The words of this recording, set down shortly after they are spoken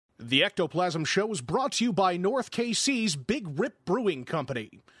The Ectoplasm Show is brought to you by North KC's Big Rip Brewing Company.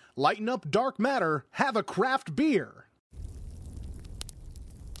 Lighten up dark matter, have a craft beer.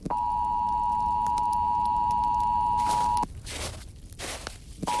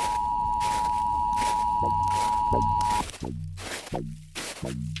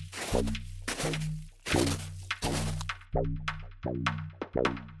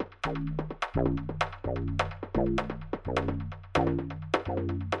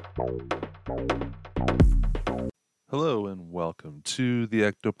 Hello and welcome to the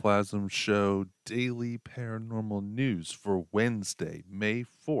Ectoplasm Show Daily Paranormal News for Wednesday, May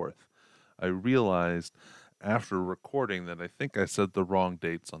 4th. I realized after recording that I think I said the wrong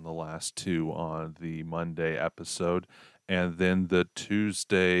dates on the last two on the Monday episode, and then the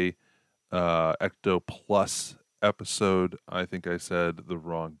Tuesday Ecto Plus episode, I think I said the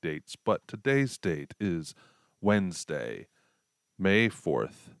wrong dates. But today's date is Wednesday, May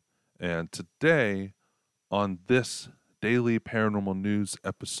 4th, and today on this Daily Paranormal News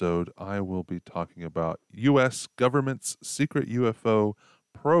episode, I will be talking about U.S. government's secret UFO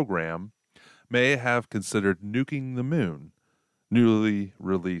program may have considered nuking the moon, newly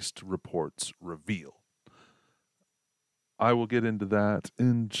released reports reveal. I will get into that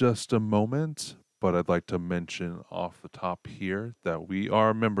in just a moment, but I'd like to mention off the top here that we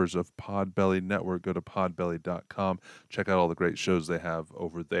are members of Podbelly Network. Go to podbelly.com. Check out all the great shows they have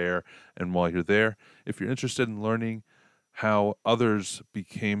over there. And while you're there, if you're interested in learning how others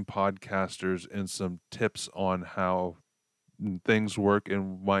became podcasters and some tips on how things work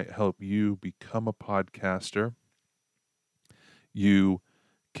and might help you become a podcaster, you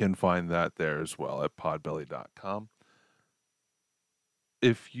can find that there as well at podbelly.com.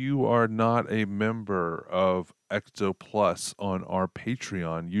 If you are not a member of Ecto Plus on our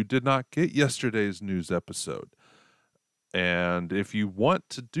Patreon, you did not get yesterday's news episode. And if you want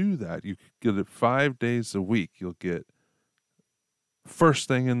to do that, you can get it 5 days a week. You'll get first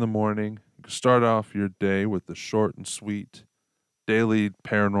thing in the morning. You can start off your day with the short and sweet daily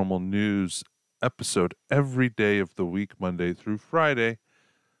paranormal news episode every day of the week, Monday through Friday,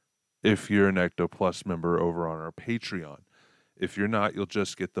 if you're an Ecto Plus member over on our Patreon. If you're not, you'll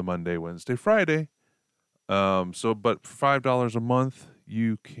just get the Monday, Wednesday, Friday. But for $5 a month,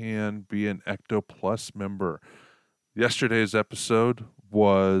 you can be an Ecto Plus member. Yesterday's episode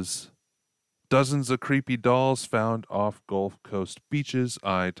was dozens of creepy dolls found off Gulf Coast beaches.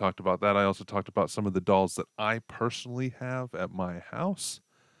 I talked about that. I also talked about some of the dolls that I personally have at my house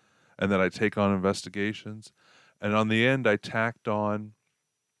and that I take on investigations. And on the end, I tacked on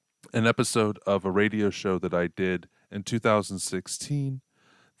an episode of a radio show that I did in 2016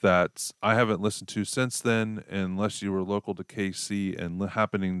 that I haven't listened to since then, unless you were local to KC and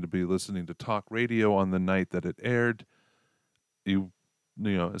happening to be listening to talk radio on the night that it aired. You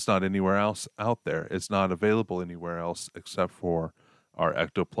know, it's not anywhere else out there. It's not available anywhere else except for our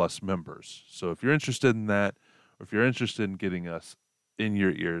Ecto Plus members. So if you're interested in that, or if you're interested in getting us in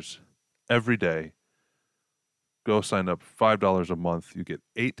your ears every day, go sign up. $5 a month. You get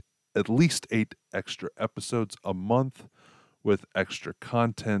at least 8 extra episodes a month with extra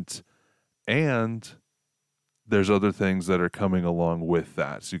content, and there's other things that are coming along with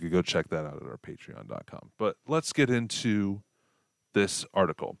that. So you could go check that out at our patreon.com. But let's get into this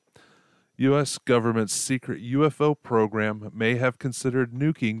article. U.S. government's secret UFO program may have considered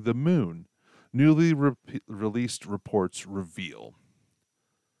nuking the moon. Newly released reports reveal.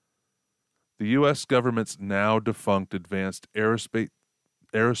 The U.S. government's now defunct Advanced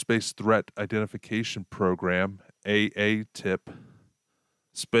Aerospace Threat Identification Program, AATIP,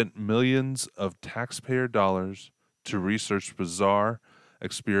 spent millions of taxpayer dollars to research bizarre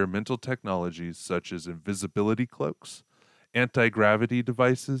experimental technologies such as invisibility cloaks, anti-gravity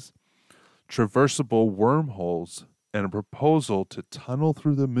devices, traversable wormholes, and a proposal to tunnel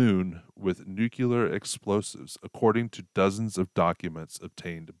through the moon with nuclear explosives, according to dozens of documents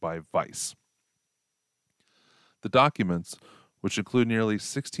obtained by Vice. The documents, which include nearly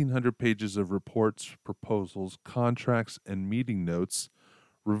 1,600 pages of reports, proposals, contracts, and meeting notes,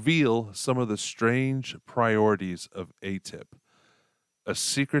 reveal some of the strange priorities of ATIP, a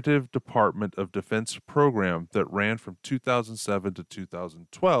secretive Department of Defense program that ran from 2007 to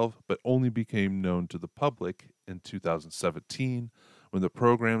 2012, but only became known to the public in 2017 when the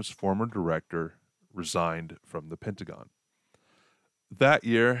program's former director resigned from the Pentagon. That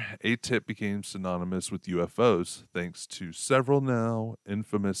year, ATIP became synonymous with UFOs thanks to several now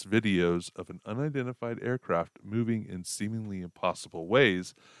infamous videos of an unidentified aircraft moving in seemingly impossible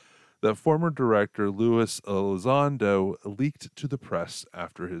ways that former director Luis Elizondo leaked to the press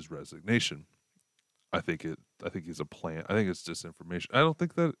after his resignation. I think he's a plant. I think it's disinformation. I don't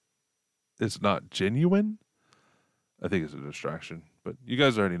think that is not genuine. I think it's a distraction, but you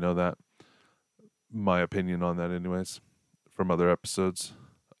guys already know that. My opinion on that, anyways, from other episodes.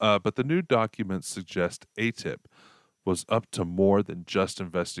 But the new documents suggest ATIP was up to more than just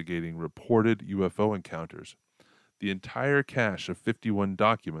investigating reported UFO encounters. The entire cache of 51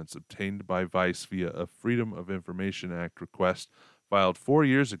 documents obtained by Vice via a Freedom of Information Act request filed 4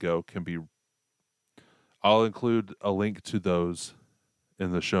 years ago can be. I'll include a link to those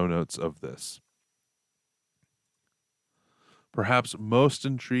in the show notes of this. Perhaps most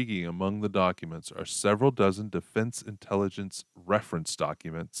intriguing among the documents are several dozen Defense Intelligence reference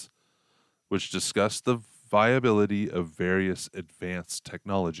documents, which discuss the viability of various advanced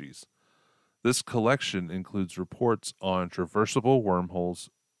technologies. This collection includes reports on traversable wormholes,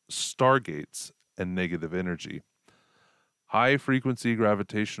 stargates, and negative energy, high-frequency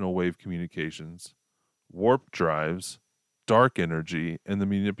gravitational wave communications, warp drives, dark energy, and the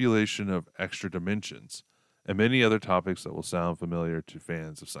manipulation of extra dimensions, and many other topics that will sound familiar to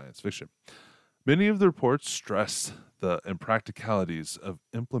fans of science fiction. Many of the reports stress the impracticalities of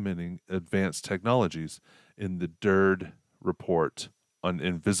implementing advanced technologies in the DIRD report on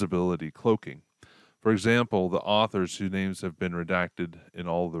invisibility cloaking. For example, the authors whose names have been redacted in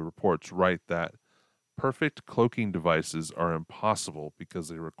all the reports write that perfect cloaking devices are impossible because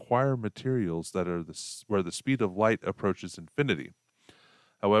they require materials that are where the speed of light approaches infinity.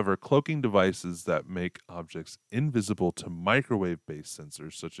 However, cloaking devices that make objects invisible to microwave-based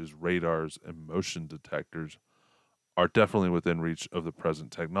sensors such as radars and motion detectors are definitely within reach of the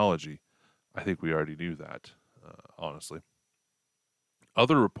present technology. I think we already knew that, honestly.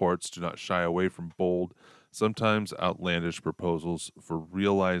 Other reports do not shy away from bold, sometimes outlandish proposals for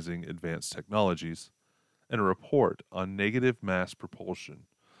realizing advanced technologies. In a report on negative mass propulsion,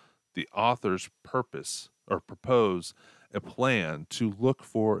 the authors propose a plan to look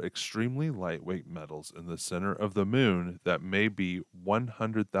for extremely lightweight metals in the center of the moon that may be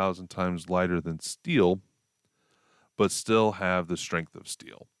 100,000 times lighter than steel, but still have the strength of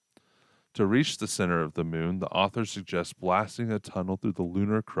steel. To reach the center of the moon, the authors suggest blasting a tunnel through the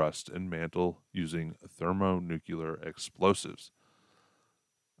lunar crust and mantle using thermonuclear explosives.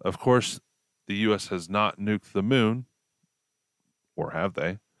 Of course, the U.S. has not nuked the moon, or have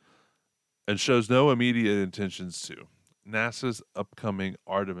they? And shows no immediate intentions to. NASA's upcoming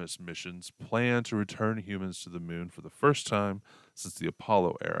Artemis missions plan to return humans to the moon for the first time since the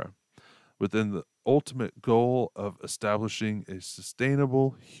Apollo era, within the ultimate goal of establishing a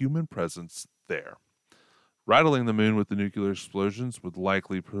sustainable human presence there. Rattling the moon with the nuclear explosions would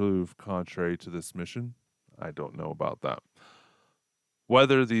likely prove contrary to this mission. I don't know about that.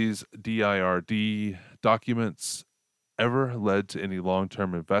 Whether these DIRD documents ever led to any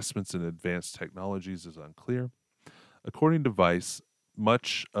long-term investments in advanced technologies is unclear. According to Vice,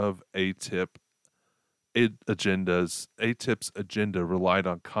 much of ATIP's agenda relied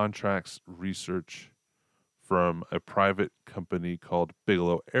on contracts research from a private company called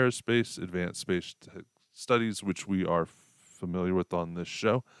Bigelow Aerospace Advanced Space Studies, which we are familiar with on this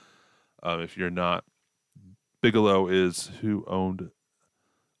show. If you're not, Bigelow is who owned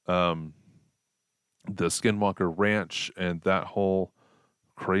the Skinwalker Ranch and that whole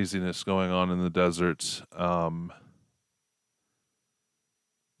craziness going on in the desert.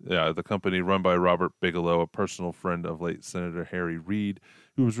 The company run by Robert Bigelow, a personal friend of late Senator Harry Reid,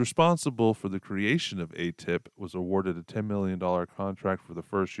 who was responsible for the creation of ATIP, was awarded a $10 million contract for the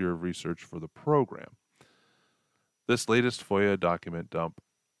first year of research for the program. This latest FOIA document dump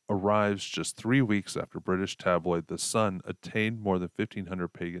arrives just 3 weeks after British tabloid The Sun attained more than 1,500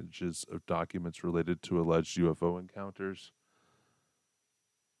 pages of documents related to alleged UFO encounters.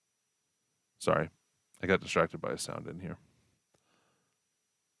 Sorry, I got distracted by a sound in here.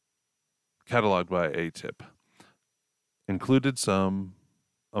 Cataloged by ATIP. Included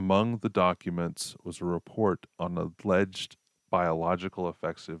among the documents was a report on alleged biological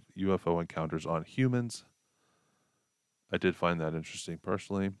effects of UFO encounters on humans. I did find that interesting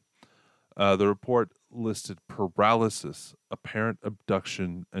personally. The report listed paralysis, apparent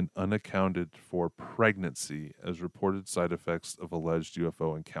abduction, and unaccounted for pregnancy as reported side effects of alleged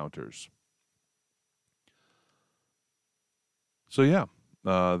UFO encounters. So yeah,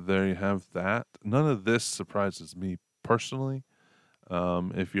 there you have that. None of this surprises me personally.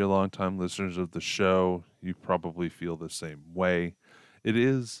 If you're longtime listeners of the show, you probably feel the same way. It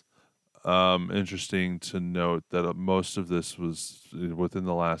is interesting to note that most of this was within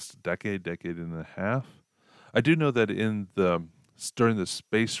the last decade and a half. I do know that during the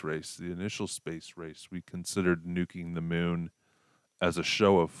space race, the initial space race, we considered nuking the moon as a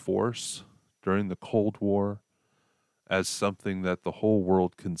show of force during the Cold War, as something that the whole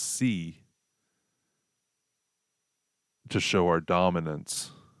world can see to show our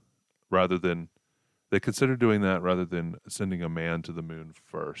dominance rather than they considered doing that rather than sending a man to the moon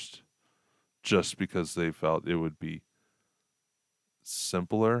first, just because they felt it would be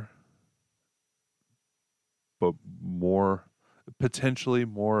simpler, but potentially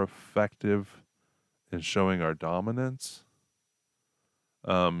more effective in showing our dominance.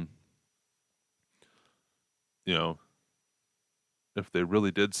 Um, you know, if they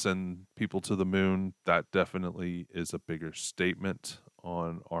really did send people to the moon, that definitely is a bigger statement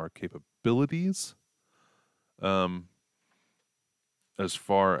on our capabilities. As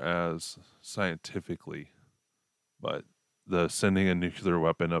far as scientifically, but the sending a nuclear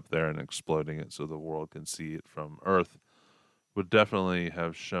weapon up there and exploding it so the world can see it from Earth would definitely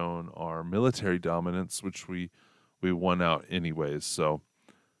have shown our military dominance, which we won out anyways. So,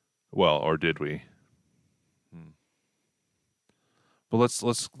 well, or did we? But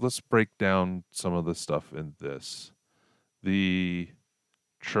let's break down some of the stuff in this. The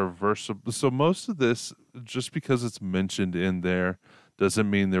traversable. So most of this, just because it's mentioned in there, doesn't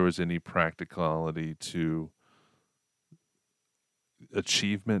mean there was any practicality to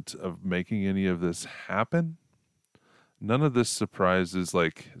achievement of making any of this happen. None of this surprises,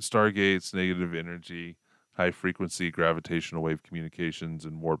 like stargates, negative energy, high frequency gravitational wave communications,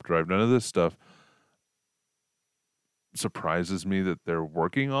 and warp drive. None of this stuff surprises me that they're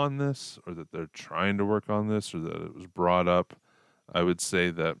working on this, or that they're trying to work on this, or that it was brought up. I would say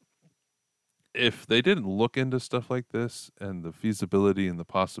that if they didn't look into stuff like this and the feasibility and the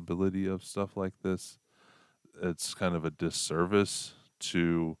possibility of stuff like this, it's kind of a disservice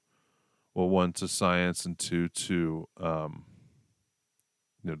to, well, one, to science, and two, to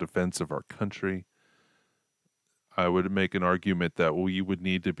defense of our country. I would make an argument that we would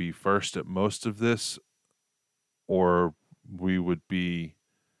need to be first at most of this, or we would be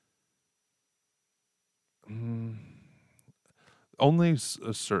only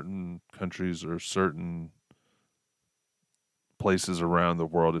certain countries or certain places around the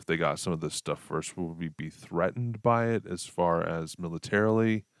world, if they got some of this stuff first, will we be threatened by it as far as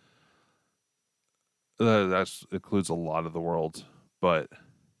militarily? That includes a lot of the world, but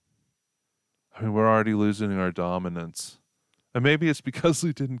I mean, we're already losing our dominance. And maybe it's because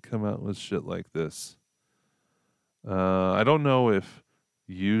we didn't come out with shit like this. I don't know if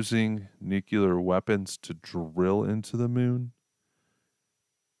using nuclear weapons to drill into the moon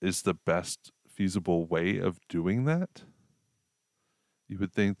is the best feasible way of doing that. You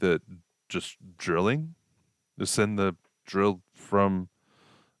would think that just drilling, to send the drill from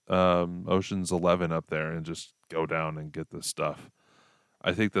Ocean's 11 up there and just go down and get the stuff.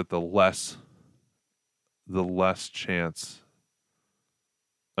 I think that the less chance.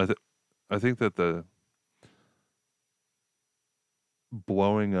 I think that the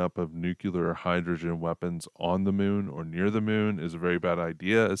blowing up of nuclear hydrogen weapons on the moon or near the moon is a very bad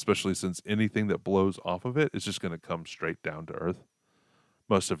idea, especially since anything that blows off of it is just going to come straight down to Earth.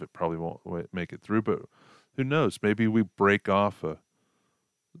 Most of it probably won't make it through, but who knows? Maybe we break off a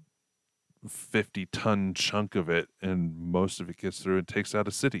 50-ton chunk of it and most of it gets through and takes out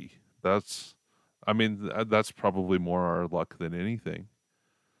a city. That's probably more our luck than anything.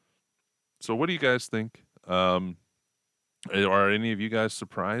 So what do you guys think? Are any of you guys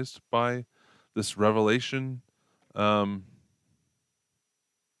surprised by this revelation? I'd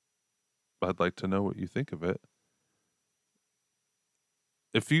like to know what you think of it.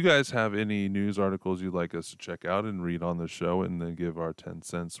 If you guys have any news articles you'd like us to check out and read on the show and then give our 10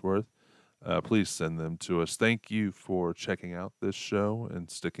 cents worth, please send them to us. Thank you for checking out this show and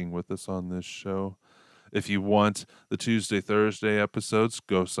sticking with us on this show. If you want the Tuesday, Thursday episodes,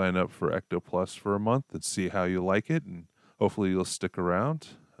 go sign up for Ectoplasm for a month and see how you like it, and hopefully you'll stick around.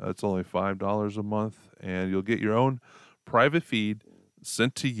 It's only $5 a month, and you'll get your own private feed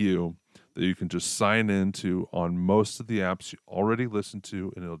sent to you that you can just sign into on most of the apps you already listen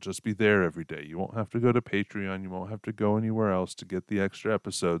to, and it'll just be there every day. You won't have to go to Patreon. You won't have to go anywhere else to get the extra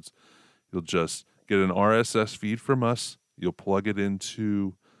episodes. You'll just get an RSS feed from us. You'll plug it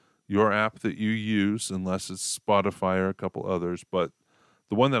into your app that you use, unless it's Spotify or a couple others. But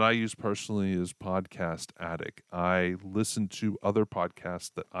the one that I use personally is Podcast Addict. I listen to other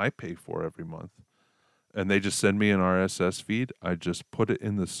podcasts that I pay for every month, and they just send me an RSS feed. I just put it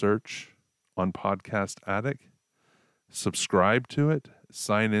in the search on Podcast Addict, subscribe to it,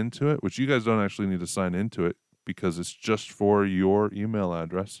 sign into it, which you guys don't actually need to sign into it because it's just for your email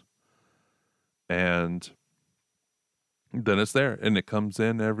address. And then it's there, and it comes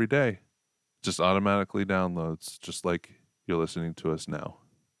in every day. Just automatically downloads, just like you're listening to us now.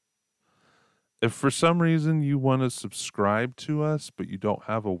 If for some reason you want to subscribe to us, but you don't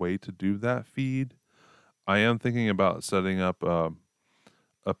have a way to do that feed, I am thinking about setting up a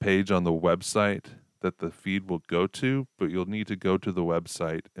page on the website that the feed will go to, but you'll need to go to the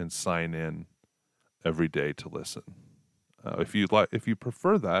website and sign in every day to listen. If you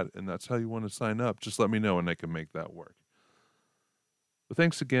prefer that and that's how you want to sign up, just let me know and I can make that work. But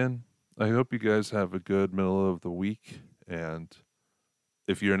thanks again. I hope you guys have a good middle of the week, and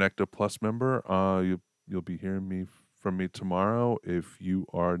if you're an Ectoplasm member, you'll be hearing from me tomorrow. If you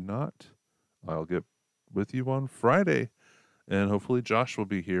are not, I'll get with you on Friday, and hopefully Josh will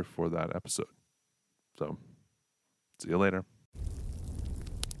be here for that episode. So, see you later.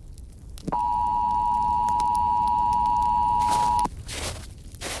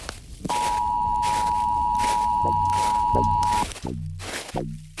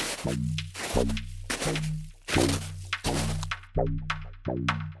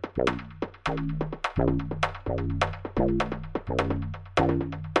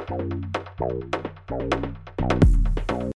 Bye.